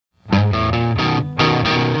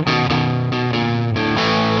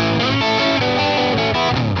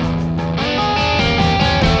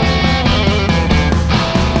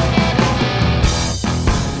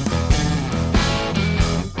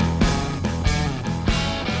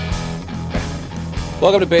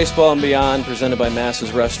Welcome to Baseball and Beyond, presented by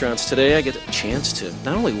Masses Restaurants. Today I get a chance to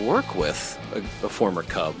not only work with a former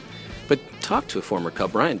Cub, but talk to a former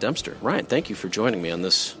Cub, Ryan Dempster. Ryan, thank you for joining me on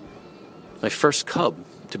this, my first Cub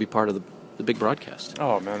to be part of the big broadcast.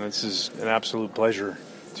 Oh, man, this is an absolute pleasure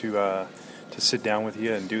to sit down with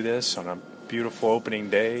you and do this on a beautiful opening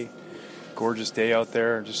day, gorgeous day out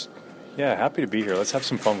there. Just, yeah, happy to be here. Let's have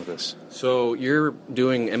some fun with this. So you're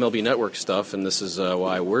doing MLB Network stuff, and this is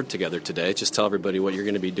why we're together today. Just tell everybody what you're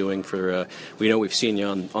going to be doing for, we know we've seen you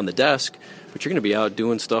on the desk, but you're going to be out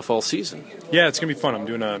doing stuff all season. Yeah, it's going to be fun. I'm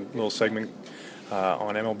doing a little segment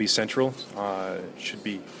on MLB Central. It should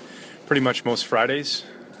be pretty much most Fridays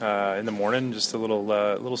in the morning, just a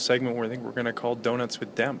little segment where I think we're going to call Donuts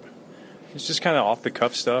with Demp. It's just kind of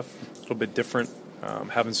off-the-cuff stuff, a little bit different,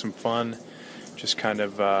 having some fun, just kind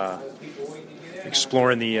of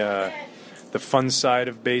exploring the fun side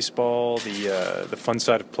of baseball, the fun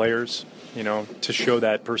side of players, you know, to show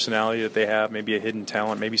that personality that they have, maybe a hidden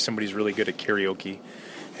talent, maybe somebody's really good at karaoke,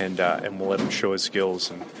 and we'll let him show his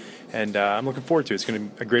skills. And I'm looking forward to it. It's going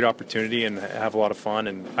to be a great opportunity and have a lot of fun.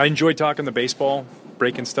 And I enjoy talking the baseball,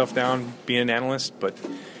 breaking stuff down, being an analyst, but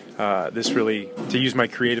this really, to use my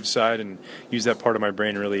creative side and use that part of my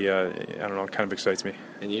brain really, kind of excites me.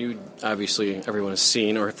 And you, obviously, everyone has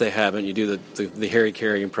seen, or if they haven't, you do the Harry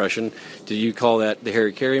Carey impression. Do you call that the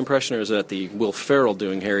Harry Carey impression, or is that the Will Ferrell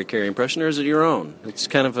doing Harry Carey impression, or is it your own? It's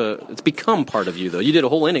kind of it's become part of you, though. You did a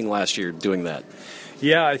whole inning last year doing that.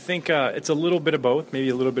 Yeah, I think it's a little bit of both, maybe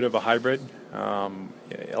a little bit of a hybrid. A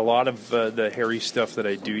lot of the Harry stuff that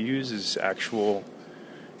I do use is actual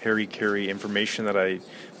Harry Carey information that I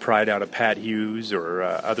pried out of Pat Hughes or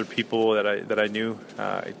other people that I knew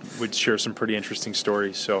would share some pretty interesting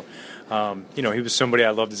stories. So, he was somebody I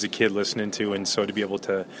loved as a kid listening to, and so to be able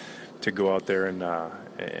to go out there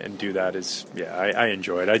and do that is, I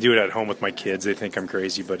enjoy it. I do it at home with my kids. They think I'm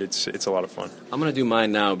crazy, but it's a lot of fun. I'm going to do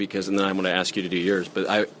mine now and then I'm going to ask you to do yours.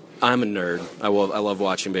 But I'm a nerd. I love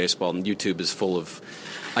watching baseball, and YouTube is full of.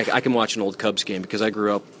 I can watch an old Cubs game because I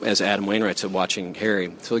grew up, as Adam Wainwright said, watching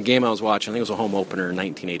Harry. So the game I was watching, I think it was a home opener in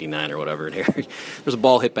 1989 or whatever, and Harry, there's a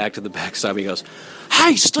ball hit back to the backside, and he goes,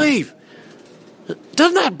 "Hey, Steve,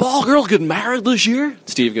 doesn't that ball girl get married this year?"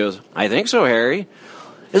 Steve goes, "I think so, Harry.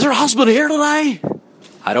 Is her husband here today?"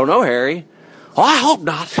 "I don't know, Harry." "Oh, I hope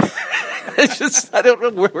not." It's just, I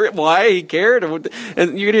don't know why he cared.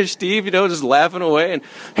 And you can hear Steve, just laughing away. And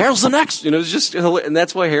here's the next, it's just, and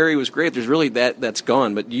that's why Harry was great. There's really that's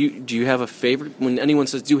gone. But do you have a favorite? When anyone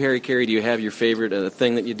says do Harry Carey, do you have your favorite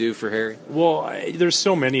thing that you do for Harry? Well, there's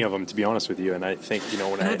so many of them, to be honest with you. And I think,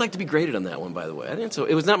 I'd like to be graded on that one, by the way. I think so.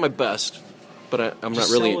 It was not my best, but I'm not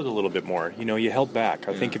really. Sell it a little bit more. You held back.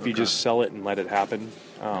 I think if you just sell it and let it happen.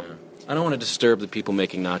 I don't want to disturb the people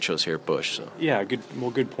making nachos here at Busch. So. Yeah,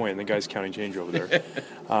 good point. And the guy's counting change over there.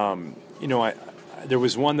 There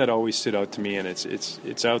was one that always stood out to me, and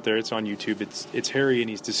it's out there. It's on YouTube. It's Harry, and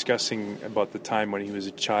he's discussing about the time when he was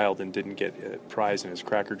a child and didn't get a prize in his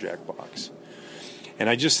Cracker Jack box. And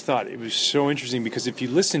I just thought it was so interesting because if you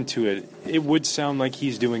listen to it, it would sound like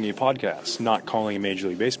he's doing a podcast, not calling a Major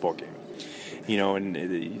League Baseball game.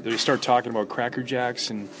 And they start talking about Cracker Jacks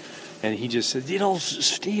and he just said,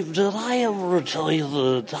 "Steve, did I ever tell you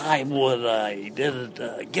the time when I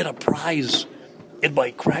didn't get a prize in my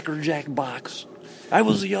Cracker Jack box? I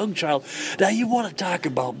was a young child." Now, you want to talk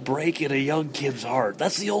about breaking a young kid's heart.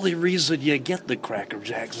 That's the only reason you get the Cracker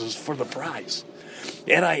Jacks is for the prize.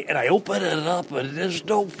 And I open it up, and there's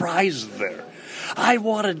no prize there. I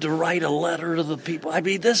wanted to write a letter to the people. I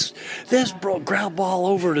mean, this broke ground ball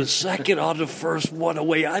over to second on the first one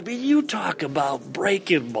away. I mean, you talk about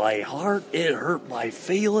breaking my heart. It hurt my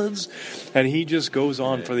feelings. And he just goes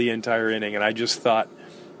on for the entire inning. And I just thought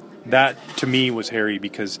that, to me, was Harry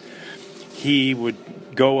because he would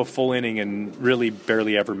go a full inning and really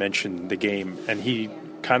barely ever mention the game. And he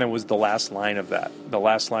kind of was the last line of that, the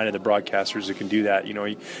last line of the broadcasters that can do that.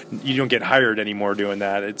 You don't get hired anymore doing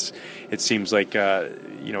that. It seems like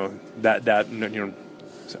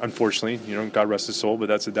unfortunately, God rest his soul, but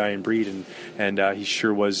that's a dying breed, and he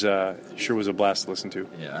sure was a blast to listen to.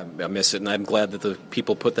 Yeah, I miss it, and I'm glad that the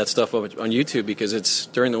people put that stuff up on YouTube because it's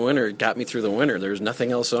during the winter. It got me through the winter. There's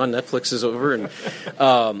nothing else on. Netflix is over, and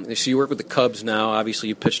so you work with the Cubs now. Obviously,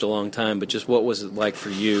 you pitched a long time, but just what was it like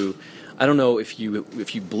for you? I don't know if you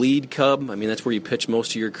bleed Cub. I mean, that's where you pitched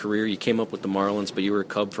most of your career. You came up with the Marlins, but you were a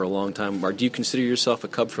Cub for a long time. Or do you consider yourself a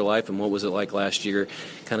Cub for life? And what was it like last year,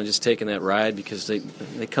 kind of just taking that ride? Because they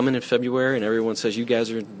come in February, and everyone says, you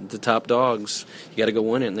guys are the top dogs. You got to go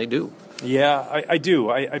win it, and they do. Yeah, I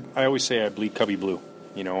do. I always say I bleed Cubby blue.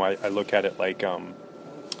 I look at it like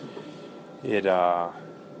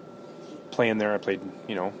playing there. I played,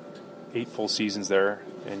 8 full seasons there,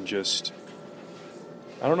 and just,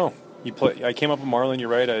 I don't know. I came up with Marlin. You're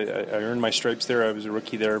right. I earned my stripes there. I was a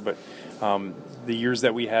rookie there, but the years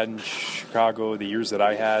that we had in Chicago, the years that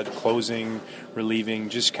I had closing, relieving,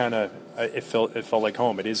 just kind of it felt like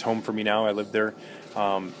home. It is home for me now. I live there,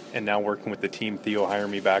 and now working with the team, Theo hired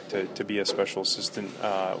me back to be a special assistant,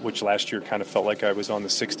 which last year kind of felt like I was on the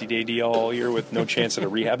 60-day deal all year with no chance at a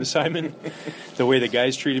rehab assignment. The way the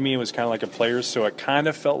guys treated me, it was kind of like a player, so it kind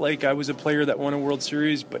of felt like I was a player that won a World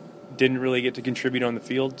Series, but didn't really get to contribute on the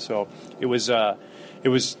field. So it was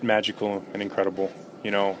magical and incredible.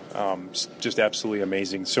 Just absolutely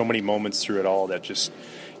amazing. So many moments through it all that just,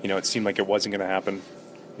 it seemed like it wasn't going to happen.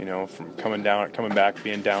 From coming back,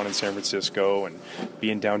 being down in San Francisco, and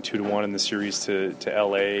being down 2-1 in the series to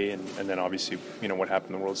LA, and then obviously, what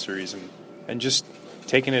happened in the World Series, and just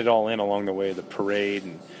taking it all in along the way, the parade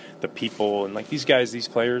and the people, and like these guys, these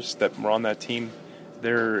players that were on that team,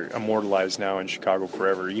 they're immortalized now in Chicago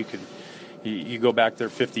forever. You go back there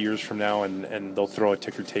 50 years from now, and they'll throw a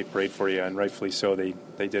ticker tape parade for you, and rightfully so. They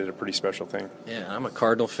did a pretty special thing. Yeah, I'm a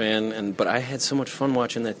Cardinal fan, but I had so much fun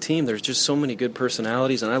watching that team. There's just so many good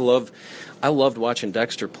personalities, and I loved watching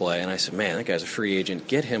Dexter play. And I said, man, that guy's a free agent.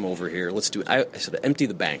 Get him over here. Let's do it. I said, empty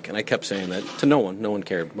the bank, and I kept saying that to no one. No one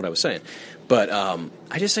cared what I was saying. But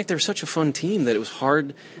I just think they're such a fun team that it was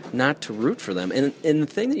hard not to root for them. And the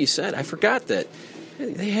thing that you said, I forgot that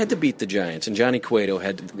they had to beat the Giants, and Johnny Cueto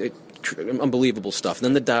had unbelievable stuff. And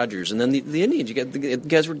then the Dodgers, and then the Indians. The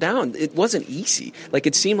guys were down. It wasn't easy. Like,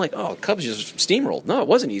 it seemed like, Cubs just steamrolled. No, it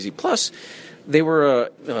wasn't easy. Plus, they were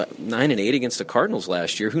 9-8 against the Cardinals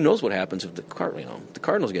last year. Who knows what happens if the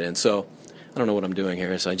Cardinals get in? So I don't know what I'm doing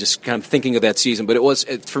here. So I just kind of thinking of that season. But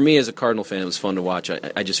for me as a Cardinal fan, it was fun to watch.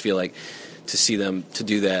 I just feel like to see them to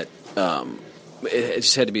do that. It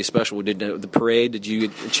just had to be special. Did the parade? Did you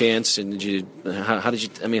get a chance? And did you? How did you?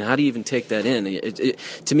 I mean, how do you even take that in?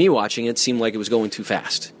 To me, watching it seemed like it was going too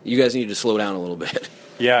fast. You guys needed to slow down a little bit.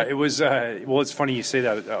 Yeah, it was. Well, it's funny you say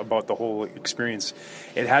that about the whole experience.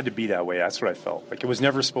 It had to be that way. That's what I felt. Like, it was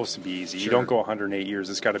never supposed to be easy. Sure. You don't go 108 years.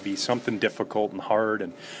 It's got to be something difficult and hard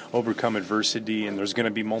and overcome adversity. And there's going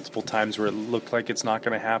to be multiple times where it looked like it's not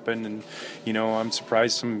going to happen. And, I'm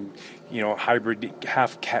surprised some, hybrid,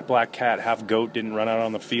 half cat, black cat, half goat didn't run out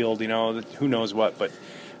on the field. Who knows what. But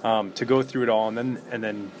to go through it all and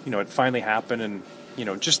then it finally happened. And,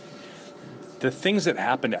 just the things that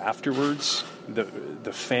happened afterwards, the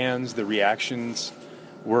fans, the reactions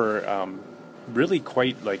were really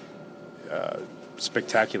quite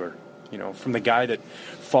spectacular. From the guy that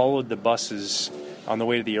followed the buses on the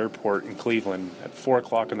way to the airport in Cleveland at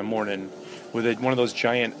 4:00 in the morning with one of those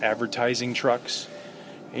giant advertising trucks,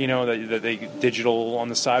 that they digital on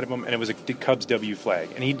the side of them, and it was a Cubs W flag,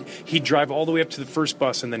 and he'd drive all the way up to the first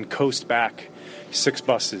bus and then coast back 6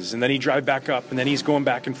 buses, and then he'd drive back up, and then he's going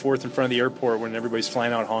back and forth in front of the airport when everybody's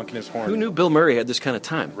flying out honking his horn. Who knew Bill Murray had this kind of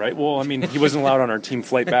time? Right. Well, I mean, he wasn't allowed on our team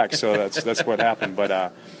flight back, so that's what happened. But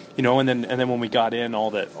and then when we got in,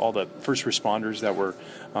 all the first responders that were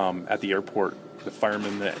at the airport, the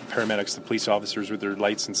firemen, the paramedics, the police officers with their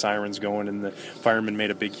lights and sirens going, and the firemen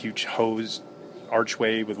made a big, huge hose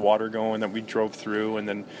archway with water going that we drove through, and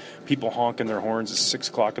then people honking their horns at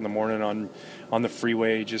 6:00 in the morning on the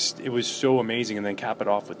freeway. Just, it was so amazing. And then cap it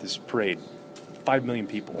off with this parade, 5 million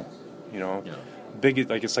people, yeah. Big,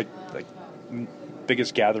 it's like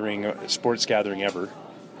biggest gathering, sports gathering ever.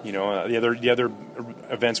 The other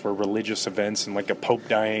events were religious events and like a pope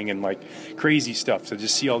dying and like crazy stuff. So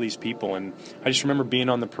just see all these people, and I just remember being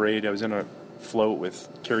on the parade. I was in a float with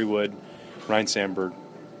Kerry Wood, Ryne Sandberg,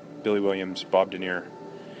 Billy Williams, Bob Denier,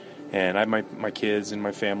 and I had my kids and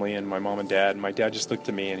my family and my mom and dad. And my dad just looked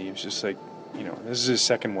at me and he was just like, this is his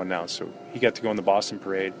second one now. So he got to go on the Boston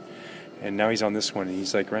parade, and now he's on this one. And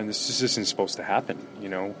he's like, Ren, this just isn't supposed to happen.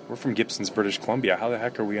 We're from Gibsons, British Columbia. How the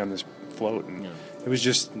heck are we on this float? And it was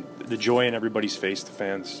just the joy in everybody's face, the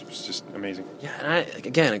fans. It was just amazing. Yeah, and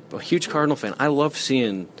again, a huge Cardinal fan. I love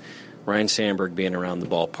seeing Ryne Sandberg being around the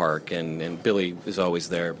ballpark, and Billy is always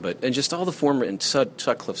there, and just all the former, and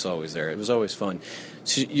Sutcliffe's always there. It was always fun.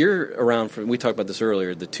 So you're around we talked about this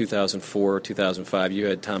earlier, the 2004, 2005, you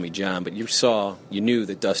had Tommy John, but you knew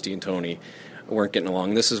that Dusty and Tony weren't getting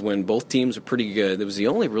along. This is when both teams were pretty good. It was the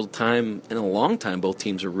only real time in a long time both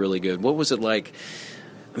teams were really good. What was it like?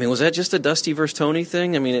 I mean, was that just a Dusty versus Tony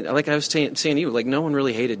thing? I mean, like I was saying to you, like, no one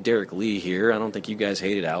really hated Derek Lee here. I don't think you guys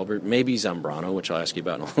hated Albert. Maybe Zambrano, which I'll ask you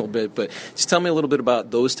about in a little bit. But just tell me a little bit about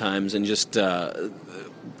those times, and just because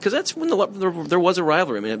that's when there was a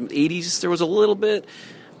rivalry. I mean, in the 80s, there was a little bit.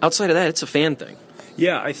 Outside of that, it's a fan thing.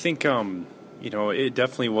 Yeah, I think it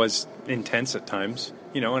definitely was intense at times,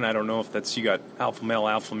 and I don't know if that's, you got alpha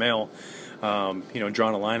male,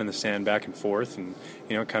 drawing a line in the sand back and forth, and,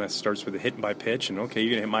 it kind of starts with a hit by pitch, and okay, you're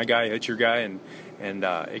going to hit my guy, hit your guy, and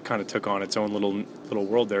it kind of took on its own little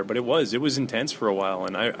world there. But it was intense for a while,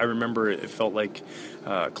 and I remember it felt like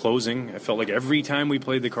closing. I felt like every time we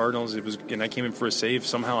played the Cardinals, and I came in for a save,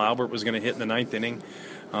 somehow Albert was going to hit in the ninth inning,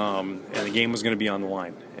 and the game was going to be on the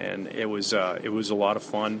line. And it was a lot of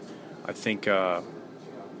fun. I think from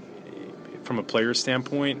a player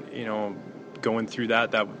standpoint, going through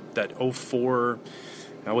that 04,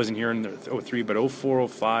 I wasn't here in the 03, but 04,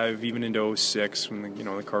 05, even into 06, when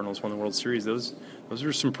the Cardinals won the World Series, those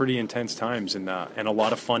were some pretty intense times, and a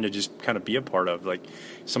lot of fun to just kind of be a part of. Like,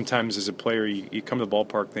 sometimes as a player, you come to the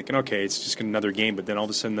ballpark thinking, okay, it's just another game, but then all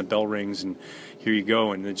of a sudden the bell rings and here you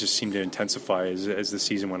go, and it just seemed to intensify as the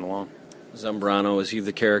season went along. Zambrano, is he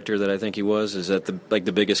the character that I think he was? Is that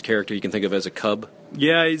the biggest character you can think of as a Cub?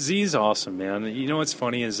 Yeah, Z's awesome, man. What's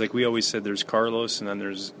funny is, like, we always said there's Carlos, and then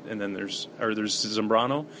there's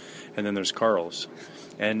Zambrano, and then there's Carlos,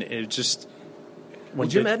 and it just when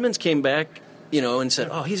Jim Edmonds came back, and said,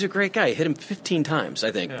 "Oh, he's a great guy. Hit him 15 times,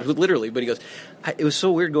 I think, literally." But he goes, "It was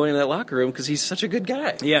so weird going into that locker room because he's such a good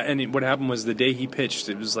guy." Yeah, and what happened was the day he pitched,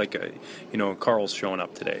 it was like Carl's showing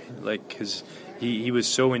up today, like, because he was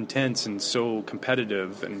so intense and so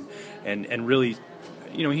competitive, and really,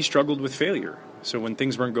 he struggled with failure. So when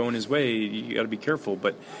things weren't going his way, you got to be careful.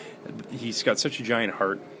 But he's got such a giant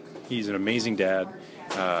heart. He's an amazing dad.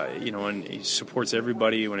 And he supports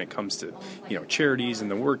everybody when it comes to, charities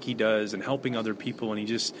and the work he does and helping other people.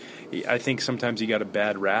 And I think sometimes he got a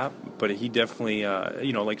bad rap, but he definitely,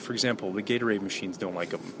 like, for example, the Gatorade machines don't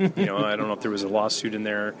like him. I don't know if there was a lawsuit in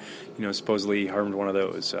there, supposedly he harmed one of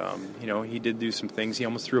those. He did do some things. He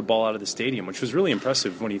almost threw a ball out of the stadium, which was really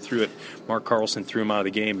impressive when he threw it. Mark Carlson threw him out of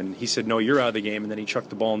the game, and he said, "No, you're out of the game." And then he chucked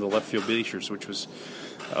the ball into the left field bleachers, which was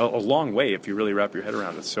a long way if you really wrap your head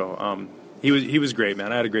around it. So, he was great,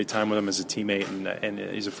 man. I had a great time with him as a teammate, and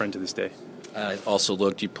he's a friend to this day. I also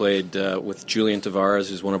looked. You played with Julian Tavares,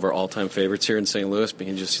 who's one of our all-time favorites here in St. Louis.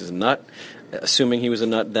 Being just a nut, assuming he was a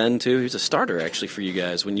nut then too. He was a starter actually for you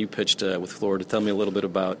guys when you pitched with Florida. Tell me a little bit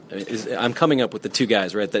about. I'm coming up with the two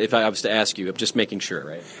guys, right? That if I was to ask you, I'm just making sure,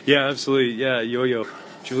 right? Yeah, absolutely. Yeah, Yo-Yo,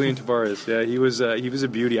 Julian Tavares. Yeah, he was a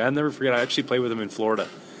beauty. I'll never forget. I actually played with him in Florida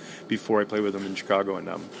before I played with him in Chicago, and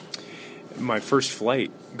my first flight,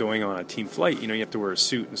 going on a team flight, you have to wear a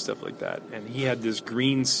suit and stuff like that. And he had this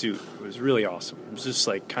green suit. It was really awesome. It was just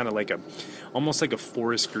almost like a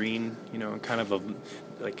forest green, kind of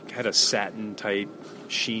had a satin type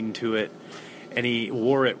sheen to it. And he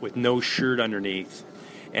wore it with no shirt underneath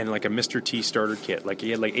and like a Mr. T starter kit. Like,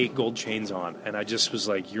 he had 8 gold chains on. And I just was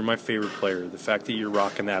like, you're my favorite player. The fact that you're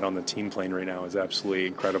rocking that on the team plane right now is absolutely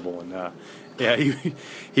incredible. And yeah,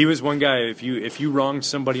 he was one guy. If you wronged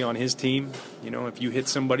somebody on his team, if you hit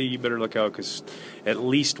somebody, you better look out, because at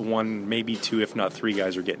least one, maybe 2, if not 3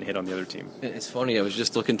 guys are getting hit on the other team. It's funny. I was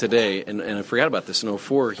just looking today, and I forgot about this. In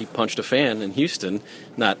 04, he punched a fan in Houston,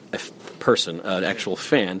 not a person, an actual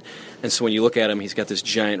fan. And so when you look at him, he's got this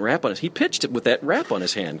giant wrap on his. He pitched it with that wrap on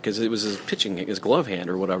his hand because it was his glove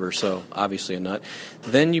hand or whatever. So obviously a nut.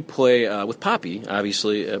 Then you play with Poppy.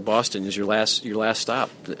 Obviously, Boston is your last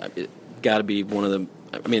stop. Got to be one of the.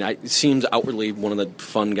 I mean, it seems outwardly one of the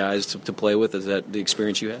fun guys to play with. Is that the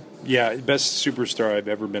experience you had? Yeah, best superstar I've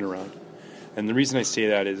ever been around. And the reason I say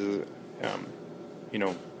that is,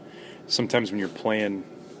 sometimes when you're playing,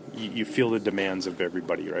 you feel the demands of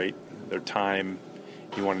everybody, right? Their time.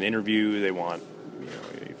 You want an interview. They want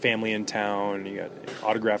family in town. You got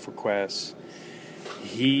autograph requests.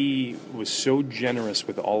 He was so generous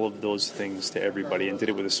with all of those things to everybody and did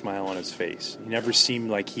it with a smile on his face. He never seemed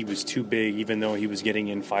like he was too big, even though he was getting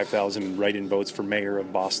in 5,000 write-in votes for mayor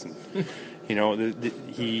of Boston.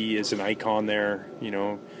 He is an icon there.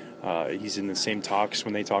 He's in the same talks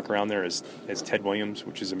when they talk around there as Ted Williams,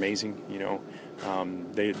 which is amazing.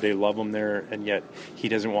 They love him there, and yet he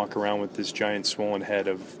doesn't walk around with this giant swollen head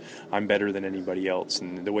of I'm better than anybody else.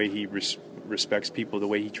 And the way he respects people, the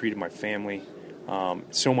way he treated my family.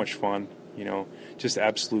 So much fun, just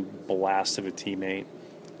absolute blast of a teammate,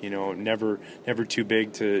 never too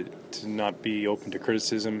big to not be open to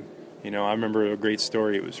criticism. I remember a great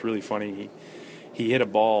story. It was really funny. He hit a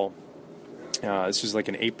ball. This was like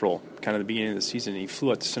in April, kind of the beginning of the season. And he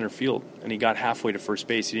flew out to center field, and he got halfway to first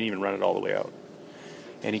base. He didn't even run it all the way out.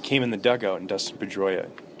 And he came in the dugout, and Dustin Pedroia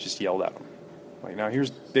just yelled at him. Like, now here's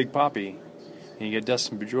Big Poppy. And you get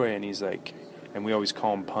Dustin Pedroia, and he's like, and we always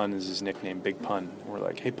call him Pun as his nickname, Big Pun. And we're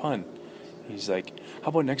like, hey, Pun. He's like, how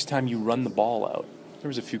about next time you run the ball out? There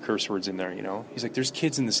was a few curse words in there, He's like, there's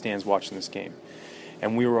kids in the stands watching this game.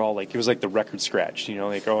 And we were all like, it was like the record scratch,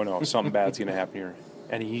 like, oh no, something bad's going to happen here.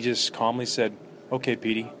 And he just calmly said, okay,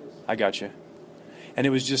 Petey, I got you. And it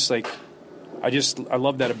was just like, I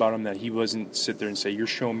love that about him, that he wasn't sit there and say, you're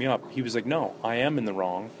showing me up. He was like, no, I am in the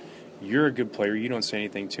wrong. You're a good player. You don't say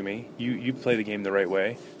anything to me. You play the game the right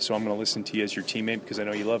way, so I'm going to listen to you as your teammate because I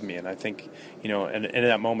know you love me. And I think, and in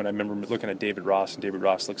that moment, I remember looking at David Ross, and David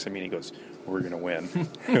Ross looks at me and he goes, we're going to win.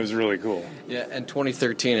 It was really cool. Yeah, and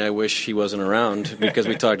 2013, I wish he wasn't around because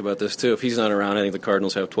we talked about this too. If he's not around, I think the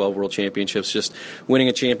Cardinals have 12 World Championships. Just winning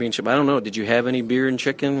a championship, I don't know, did you have any beer and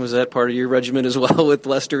chicken? Was that part of your regimen as well with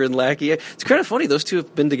Lester and Lackey? It's kind of funny. Those two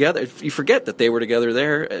have been together. You forget that they were together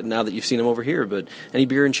there now that you've seen them over here. But any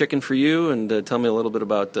beer and chicken for you? And tell me a little bit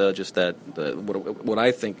about just that, what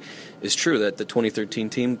I think is true, that the 2013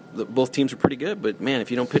 team, both teams were pretty good. But, man, if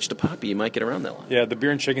you don't pitch to Poppy, you might get around that line. Yeah, the beer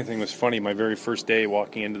and chicken thing was funny. My very first day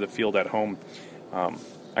walking into the field at home,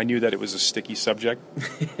 I knew that it was a sticky subject.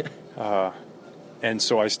 And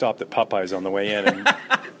so I stopped at Popeyes on the way in and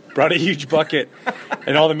brought a huge bucket.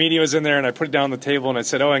 And all the media was in there, and I put it down on the table, and I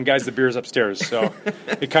said, oh, and guys, the beer's upstairs. So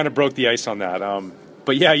it kind of broke the ice on that.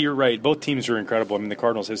 But, yeah, you're right. Both teams were incredible. I mean, the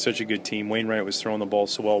Cardinals had such a good team. Wainwright was throwing the ball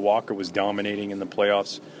so well. Walker was dominating in the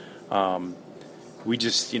playoffs. We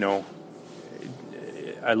just,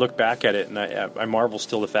 I look back at it, and I marvel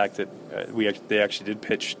still the fact that they actually did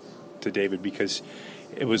pitch to David, because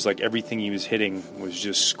it was like everything he was hitting was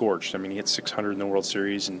just scorched. I mean, he hit 600 in the World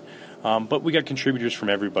Series, and but we got contributors from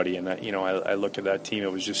everybody. And, I look at that team.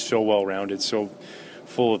 It was just so well-rounded, so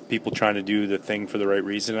full of people trying to do the thing for the right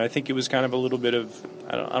reason. And I think it was kind of a little bit of,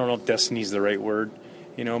 I don't know if destiny's the right word,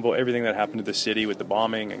 about everything that happened to the city with the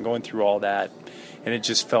bombing and going through all that. And it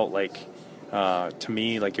just felt like, to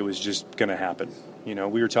me, like it was just going to happen.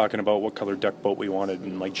 We were talking about what color duck boat we wanted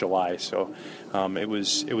in like July, so it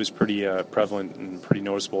was pretty prevalent and pretty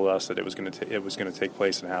noticeable to us that it was going to take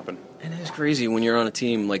place and happen. And it's crazy when you're on a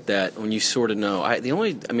team like that, when you sort of know. I've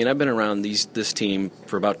been around this team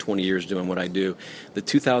for about 20 years doing what I do. The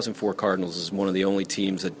 2004 Cardinals is one of the only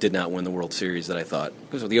teams that did not win the World Series that I thought.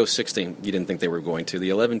 Because of the 06 team, you didn't think they were going to.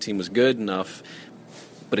 The 11 team was good enough,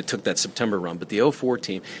 but it took that September run. But the 04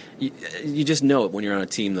 team, you just know it when you're on a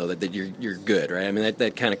team, though, that you're good, right? I mean,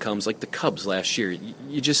 that kind of comes like the Cubs last year.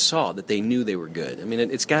 You just saw that they knew they were good. I mean,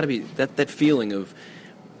 it's got to be that feeling of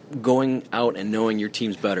going out and knowing your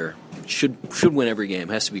team's better should win every game.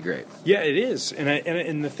 Has to be great. Yeah, it is.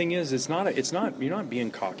 And the thing is, it's not. You're not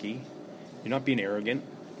being cocky. You're not being arrogant.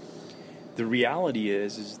 The reality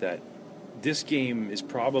is that this game is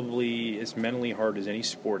probably as mentally hard as any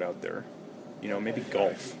sport out there. Maybe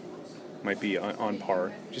golf might be on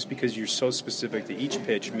par, just because you're so specific to each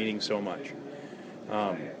pitch meaning so much.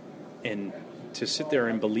 And to sit there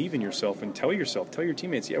and believe in yourself and tell your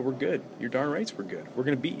teammates, yeah, we're good. You're darn right we're good. We're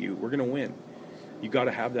going to beat you. We're going to win. You got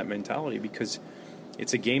to have that mentality, because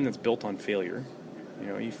it's a game that's built on failure.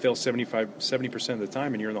 You fail 70% of the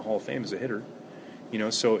time, and you're in the Hall of Fame as a hitter.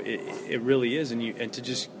 So it really is. And to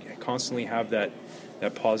just constantly have that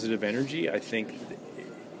positive energy, I think,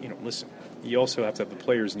 listen, you also have to have the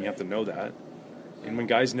players, and you have to know that. And when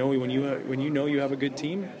guys know, when you know you have a good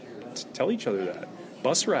team, tell each other that.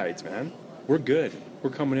 Bus rides, man. We're good. We're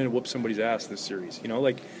coming in to whoop somebody's ass this series.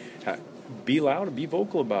 Be loud and be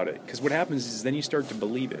vocal about it. Because what happens is then you start to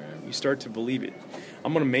believe it.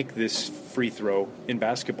 I'm going to make this free throw in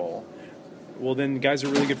basketball. Well, then guys are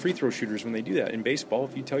really good free throw shooters when they do that. In baseball,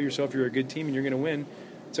 if you tell yourself you're a good team and you're going to win,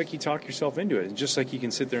 it's like you talk yourself into it. And just like you can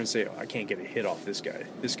sit there and say, I can't get a hit off this guy.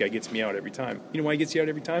 This guy gets me out every time. You know why he gets you out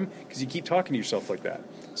every time? Because you keep talking to yourself like that.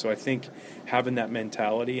 So I think having that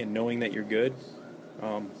mentality and knowing that you're good,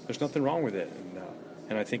 there's nothing wrong with it.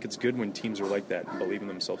 And I think it's good when teams are like that and believe in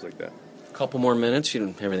themselves like that. Couple more minutes. You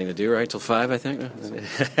don't have anything to do, right? Till 5, I think.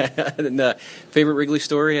 And, favorite Wrigley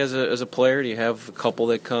story as a player? Do you have a couple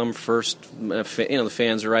that come first? The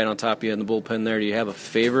fans are right on top of you in the bullpen there. Do you have a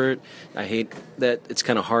favorite? I hate that it's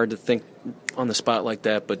kind of hard to think on the spot like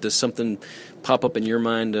that, but does something pop up in your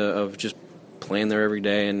mind of just playing there every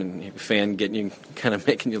day and a fan getting you, kind of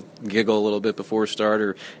making you giggle a little bit before start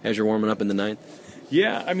or as you're warming up in the ninth?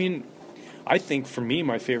 Yeah, I mean, I think for me,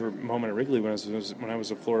 my favorite moment at Wrigley when I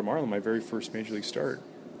was a Florida Marlin, my very first Major League start.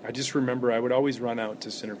 I just remember I would always run out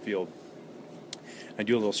to center field. I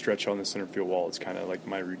do a little stretch on the center field wall. It's kind of like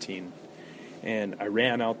my routine. And I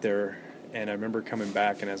ran out there, and I remember coming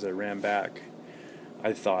back, and as I ran back,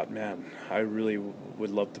 I thought, man, I really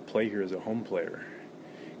would love to play here as a home player,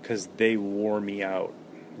 because they wore me out.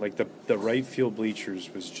 Like the right field bleachers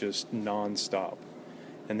was just nonstop,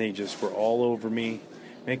 and they just were all over me.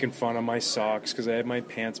 making fun of my socks because I had my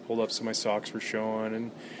pants pulled up so my socks were showing,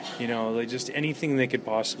 and they just anything they could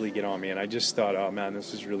possibly get on me. And I just thought, oh man,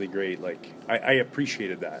 this is really great. Like I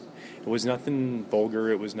appreciated that. It was nothing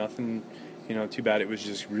vulgar. It was nothing, too bad. It was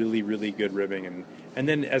just really, really good ribbing. And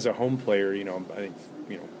then as a home player, I think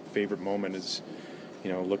favorite moment is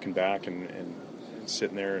looking back and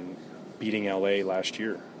sitting there and beating LA last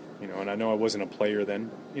year. And I know I wasn't a player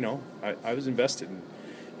then. I was invested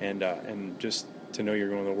and just to know you're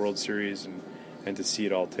going to the World Series and to see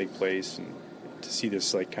it all take place and to see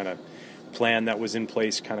this like kind of plan that was in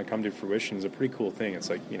place kind of come to fruition is a pretty cool thing. It's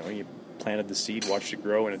like you planted the seed, watched it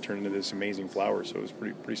grow, and it turned into this amazing flower. So it was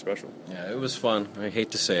pretty special. Yeah, it was fun. I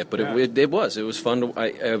hate to say it, but yeah. it was fun.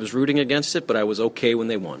 I was rooting against it, but I was okay when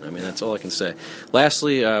they won. I mean, that's all I can say.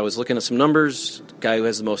 Lastly, I was looking at some numbers. The guy who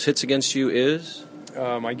has the most hits against you is.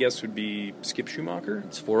 My guess would be Skip Schumacher.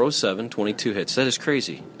 It's 407, 22 hits. That is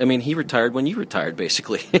crazy. I mean, he retired when you retired,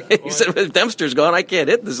 basically. He said, if Dempster's gone, I can't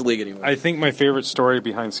hit this league anymore. I think my favorite story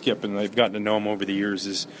behind Skip, and I've gotten to know him over the years,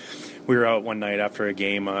 is we were out one night after a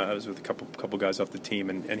game. I was with a couple guys off the team,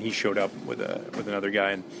 and he showed up with another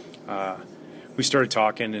guy, and we started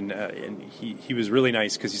talking, and he was really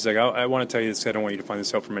nice because he's like, I want to tell you this. I don't want you to find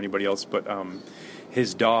this out from anybody else, but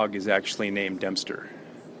his dog is actually named Dempster,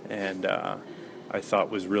 and I thought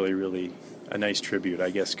was really, really a nice tribute, I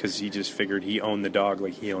guess, because he just figured he owned the dog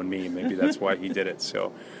like he owned me. Maybe that's why he did it.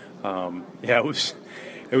 So, it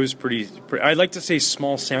was pretty. I'd like to say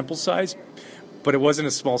small sample size, but it wasn't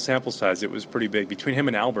a small sample size. It was pretty big. Between him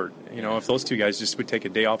and Albert, if those two guys just would take a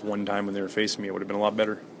day off one time when they were facing me, it would have been a lot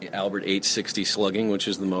better. Albert 860 slugging, which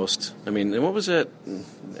is the most. I mean, and what was it?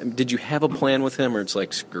 Did you have a plan with him, or it's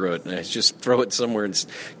like, screw it, just throw it somewhere and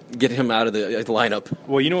get him out of the lineup?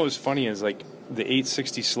 Well, what was funny is like, the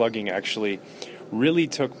 860 slugging actually really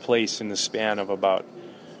took place in the span of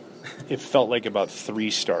it felt like about 3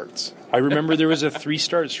 starts. I remember there was a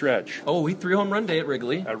 3-start stretch. Oh, he 3 home run day at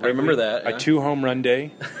Wrigley. I remember that. A 2 home run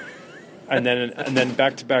day. and then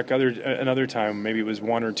back-to-back another time, maybe it was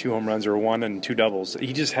 1 or 2 home runs or 1 and 2 doubles.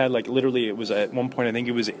 He just had literally, it was at one point, I think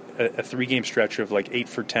it was a 3-game stretch of 8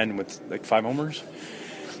 for 10 with 5 homers.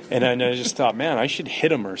 And I just thought, man, I should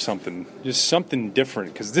hit him or something, just something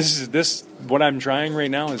different, because this what I'm trying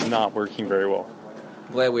right now is not working very well.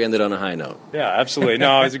 Glad we ended on a high note. Yeah, absolutely.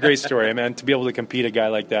 No, it's a great story, man. To be able to compete a guy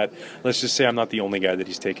like that, let's just say I'm not the only guy that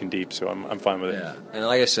he's taken deep, so I'm fine with it. Yeah, and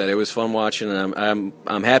like I said, it was fun watching, and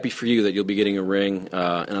I'm happy for you that you'll be getting a ring.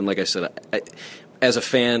 And like I said, as a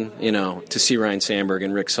fan, to see Ryan Sandberg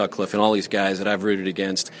and Rick Sutcliffe and all these guys that I've rooted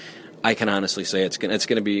against, I can honestly say it's going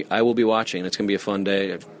to be. I will be watching. It's going to be a fun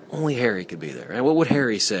day. Only Harry could be there. And what would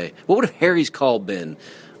Harry say? What would Harry's call been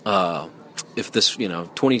if this,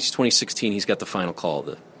 2016, he's got the final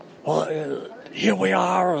call? Well, here we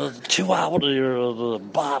are, 2 out here at the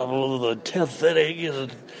bottom of the 10th inning,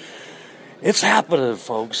 and it's happening,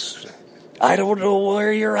 folks. I don't know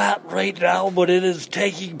where you're at right now, but it is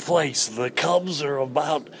taking place. The Cubs are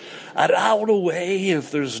about an out away,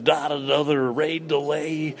 if there's not another rain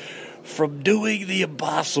delay, from doing the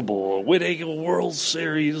impossible, winning a World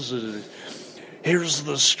Series. And here's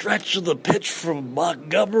the stretch of the pitch from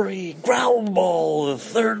Montgomery. Ground ball to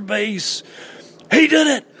third base. He did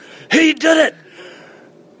it! He did it!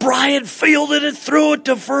 Bryant fielded it, threw it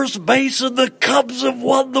to first base, and the Cubs have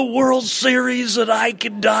won the World Series, and I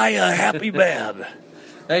can die a happy man.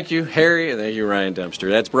 Thank you, Harry, and thank you, Ryan Dempster.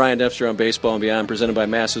 That's Brian Dempster on Baseball and Beyond, presented by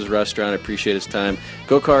Massa's Restaurant. I appreciate his time.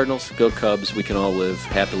 Go Cardinals, go Cubs. We can all live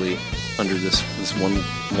happily under this one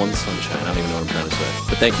sunshine. I don't even know what I'm trying to say.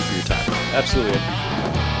 But thank you for your time. Absolutely.